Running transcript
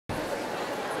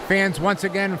Fans once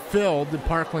again filled the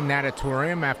Parkland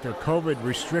Natatorium after COVID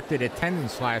restricted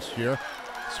attendance last year.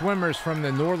 Swimmers from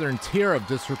the northern tier of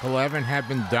District 11 have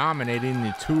been dominating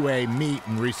the 2A meet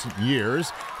in recent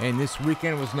years, and this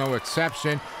weekend was no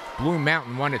exception. Blue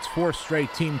Mountain won its fourth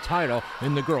straight team title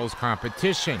in the girls'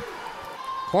 competition.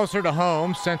 Closer to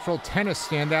home, Central tennis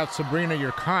standout Sabrina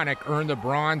Yurkonik earned the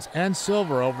bronze and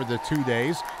silver over the 2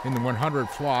 days in the 100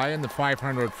 fly and the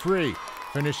 500 free,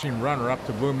 finishing runner-up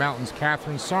to Blue Mountain's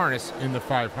Catherine Sarnas in the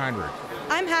 500.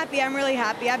 I'm happy. I'm really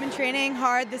happy. I've been training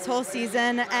hard this whole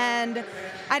season, and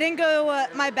I didn't go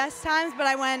my best times, but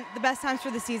I went the best times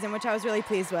for the season, which I was really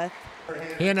pleased with.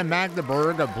 Hannah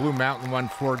Magdeburg of Blue Mountain won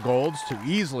 4 golds to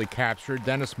easily capture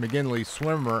Dennis McGinley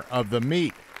swimmer of the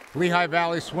meet. Lehigh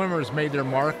Valley swimmers made their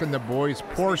mark in the boys'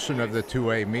 portion of the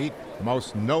 2A meet,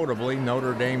 most notably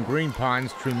Notre Dame Green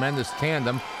Pond's tremendous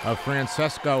tandem of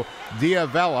Francesco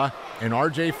Diavella and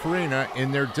R.J. Farina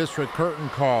in their district curtain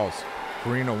calls.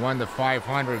 Farina won the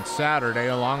 500 Saturday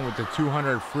along with the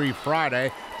 200 free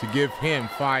Friday to give him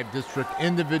 5 district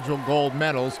individual gold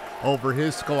medals over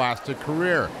his scholastic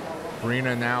career.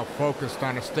 Farina now focused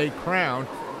on a state crown.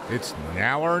 It's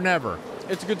now or never.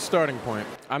 It's a good starting point.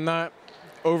 I'm not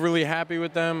overly happy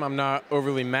with them. I'm not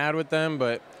overly mad with them,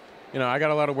 but I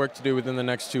got a lot of work to do within the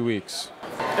next 2 weeks.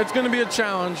 It's going to be a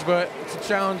challenge, but it's a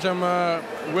challenge I'm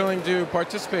willing to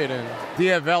participate in.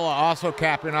 Diavella also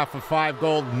capping off a 5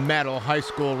 gold medal high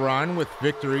school run with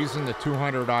victories in the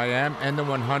 200 IM and the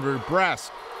 100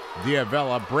 breast.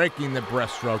 Diavella breaking the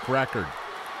breaststroke record.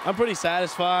 I'm pretty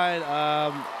satisfied.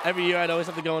 Every year I'd always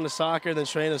have to go into soccer, then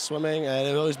train to swimming, and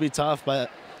it would always be tough, but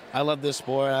I love this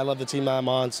sport. I love the team that I'm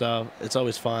on, so it's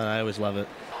always fun. I always love it.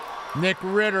 Nick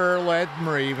Ritter led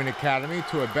Moravian Academy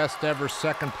to a best-ever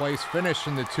second-place finish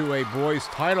in the 2A boys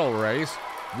title race.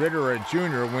 Ritter, a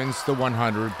junior, wins the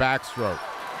 100 backstroke.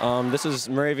 This is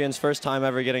Moravian's first time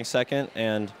ever getting second,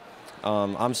 and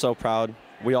I'm so proud.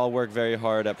 We all work very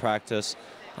hard at practice.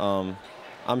 I'm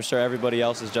sure everybody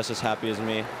else is just as happy as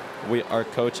me. Our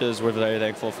coaches, we're very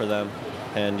thankful for them.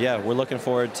 And yeah, we're looking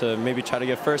forward to maybe try to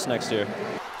get first next year.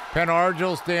 Penn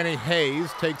Argyll's Danny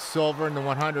Hayes takes silver in the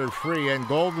 100 free and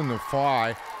gold in the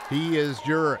fly. He is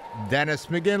your Dennis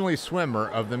McGinley swimmer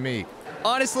of the meet.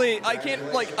 Honestly, I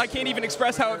can't even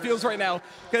express how it feels right now,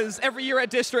 because every year at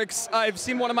districts, I've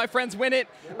seen one of my friends win it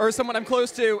or someone I'm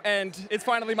close to, and it's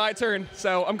finally my turn.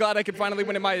 So I'm glad I could finally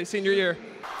win it my senior year.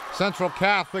 Central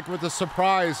Catholic with a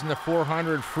surprise in the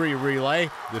 400 free relay.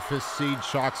 The 5th seed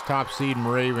shocks top seed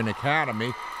Moravian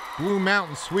Academy. Blue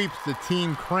Mountain sweeps the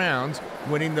team crowns,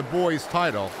 winning the boys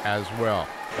title as well.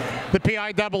 The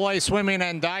PIAA Swimming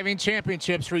and Diving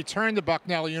Championships return to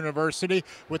Bucknell University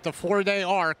with the 4-day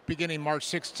arc beginning March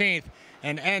 16th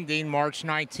and ending March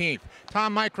 19th.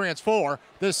 Tom Micrance for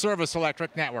the Service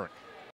Electric Network.